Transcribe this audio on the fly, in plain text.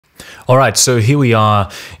All right, so here we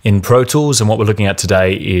are in Pro Tools, and what we're looking at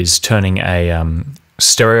today is turning a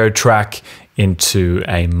stereo track into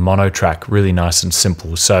a mono track, really nice and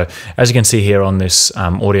simple. So as you can see here on this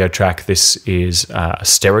audio track, this is a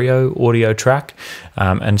stereo audio track.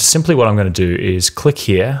 And simply what I'm going to do is click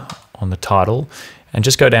here on the title and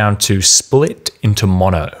just go down to split into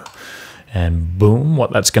mono. And boom,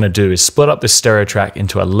 what that's going to do is split up this stereo track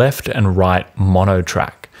into a left and right mono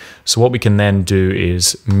track. So what we can then do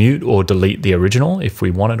is mute or delete the original if we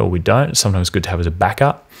want it or we don't. It's sometimes good to have as a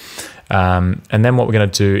backup. And then what we're going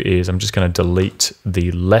to do is I'm just going to delete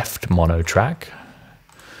the left mono track.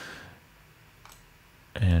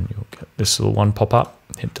 And you'll get this little one pop up,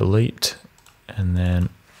 hit delete, and then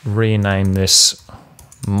rename this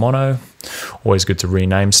mono. Always good to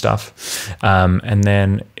rename stuff. And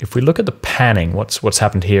then if we look at the panning, what's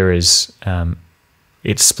happened here is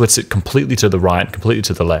it splits it completely to the right, completely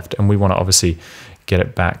to the left, and we want to obviously get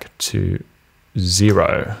it back to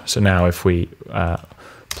 0. So now if we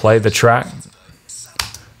play the track,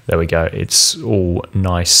 there we go, it's all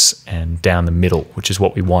nice and down the middle, which is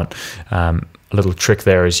what we want. A little trick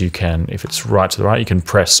there is you can, if it's right to the right, you can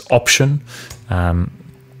press Option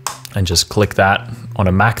and just click that on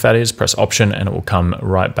a Mac, that is, press Option, and it will come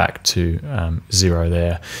right back to 0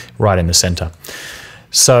 there, right in the center.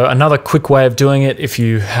 So another quick way of doing it, if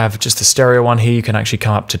you have just a stereo one here, you can actually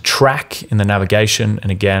come up to track in the navigation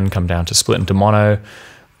and again come down to split into mono.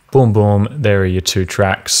 Boom, boom, there are your two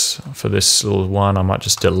tracks. For this little one, I might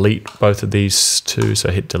just delete both of these two,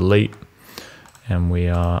 so hit delete. And we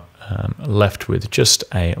are left with just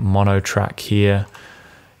a mono track here.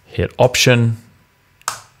 Hit Option,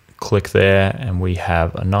 click there, and we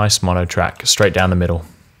have a nice mono track straight down the middle.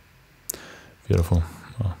 Beautiful.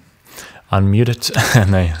 Unmute it,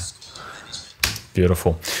 and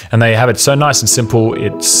beautiful. And there you have it. So nice and simple.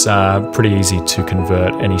 It's pretty easy to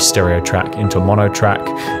convert any stereo track into a mono track.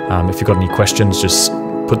 If you've got any questions, just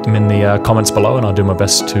put them in the comments below and I'll do my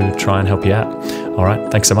best to try and help you out. All right,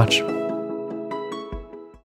 thanks so much.